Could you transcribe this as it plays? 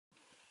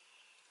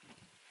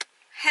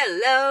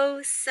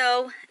Hello,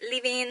 so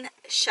leaving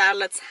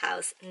Charlotte's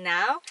house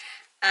now,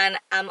 and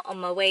I'm on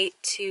my way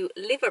to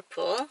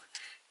Liverpool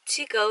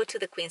to go to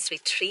the Queen's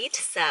Retreat.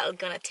 So I'm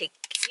gonna take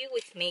you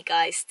with me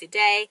guys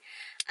today,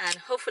 and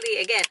hopefully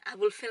again I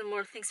will film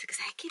more things because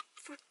I keep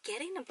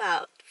forgetting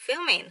about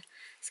filming.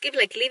 Just keep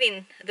like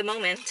living the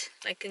moment,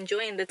 like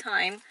enjoying the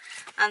time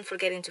and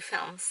forgetting to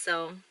film.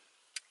 So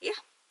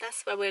yeah,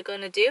 that's what we're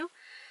gonna do.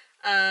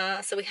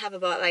 So we have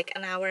about like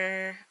an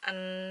hour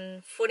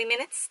and 40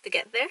 minutes to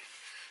get there.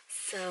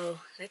 So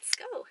let's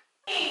go. Oh,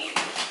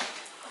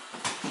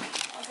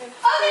 there's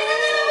a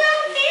little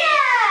room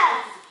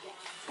here!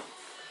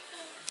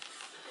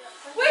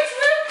 Which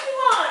room do you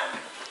want?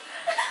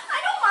 I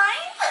don't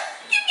mind.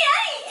 Give me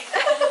 8.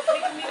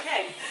 Give me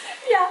cake?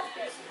 Yeah.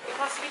 It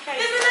has to be cake.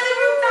 There's another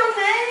room down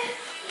there.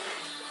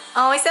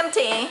 Oh, it's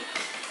empty.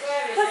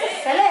 Where is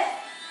it? Fill it.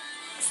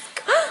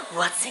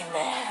 What's in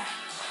there?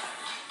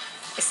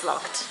 It's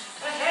locked.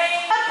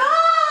 Okay. A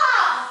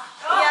bar!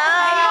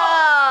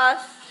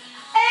 Yes!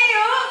 Hey,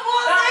 look,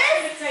 what's That's this?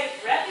 going to take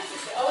forever to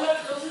say. Oh no, it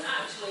doesn't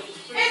actually.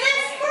 Is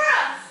this for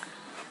us?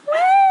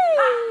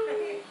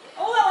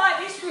 Oh, I like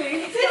this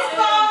room. This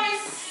bar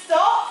is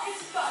stocked.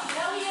 It's got a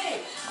tell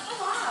you. Oh,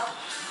 wow.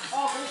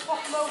 Oh, I'm going to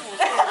swap them over.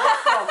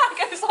 I'm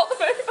going to swap them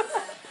over.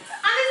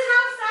 And there's an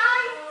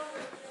outside.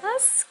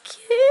 That's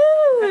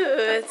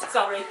cute.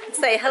 Sorry.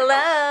 Say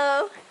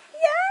hello.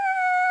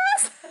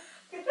 Yes!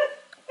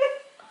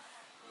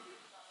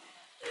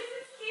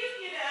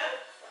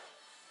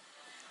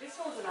 This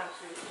one's an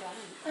absolute gem.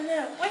 I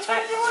know. Which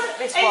one do you want?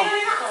 This Are you one.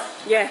 doing that one?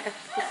 Yeah.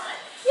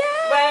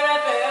 Yeah.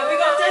 Wherever. Have we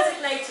got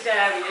designated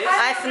areas?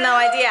 I have no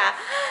idea.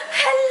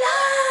 Hello!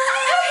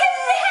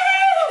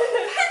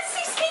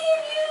 Fancy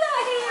seeing you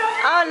lot here.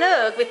 Oh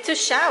look, with 2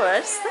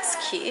 showers. That's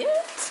cute.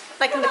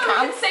 Like in the We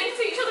camp. can sing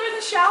to each other in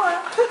the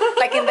shower.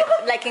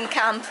 like in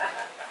camp.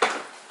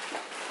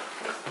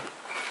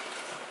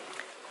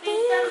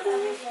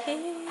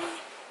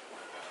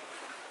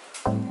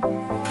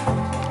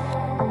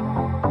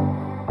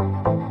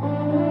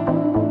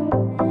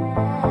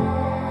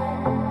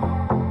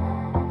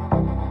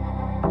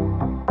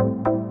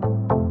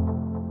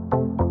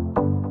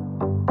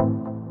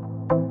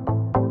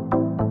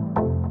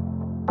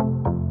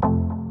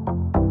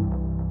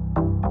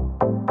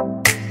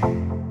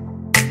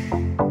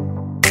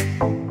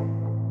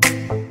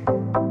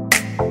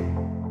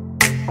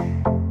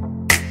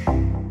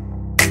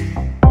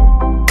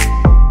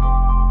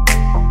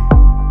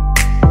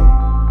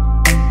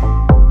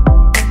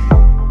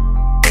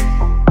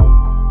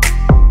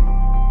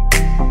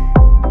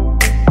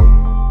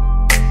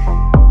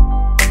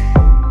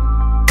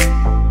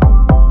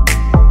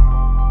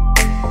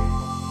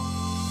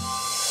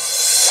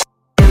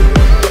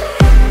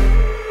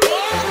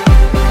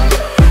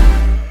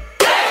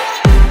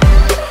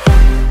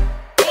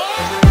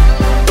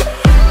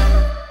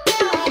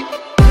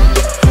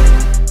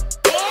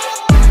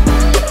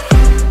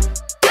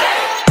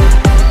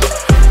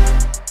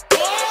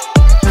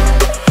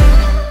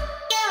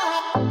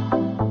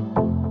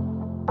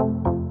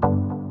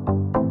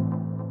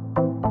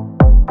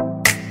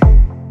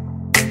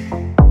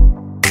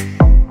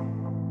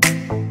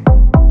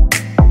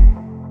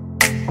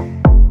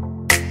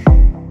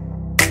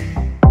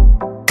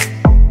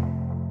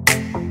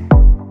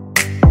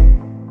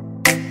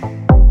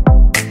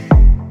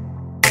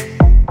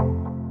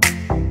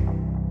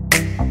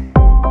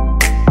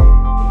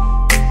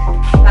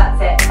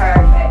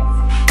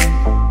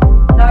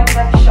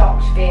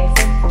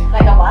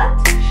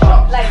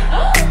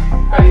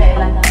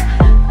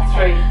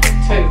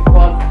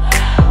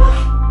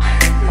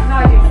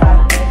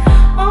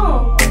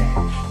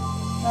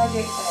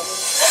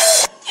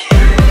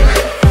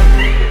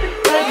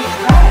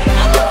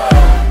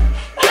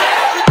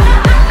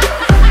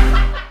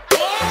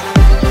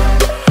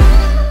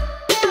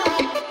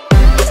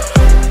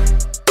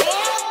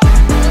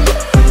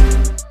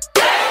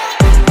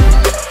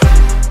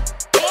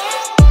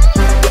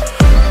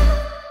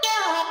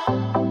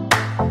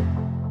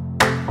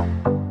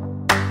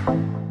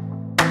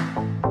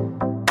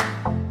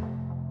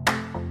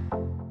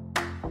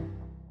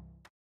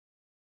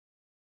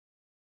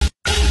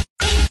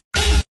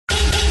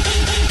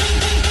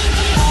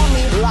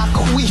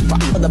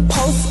 The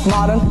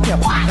postmodern hip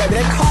hop. Baby,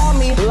 they call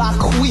me La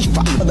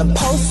Quifa for the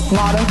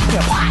postmodern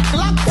hip hop.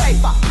 La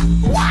Quifa,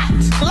 what?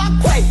 La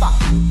Quifa,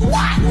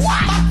 what? La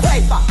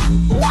Quifa,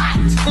 what?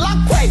 La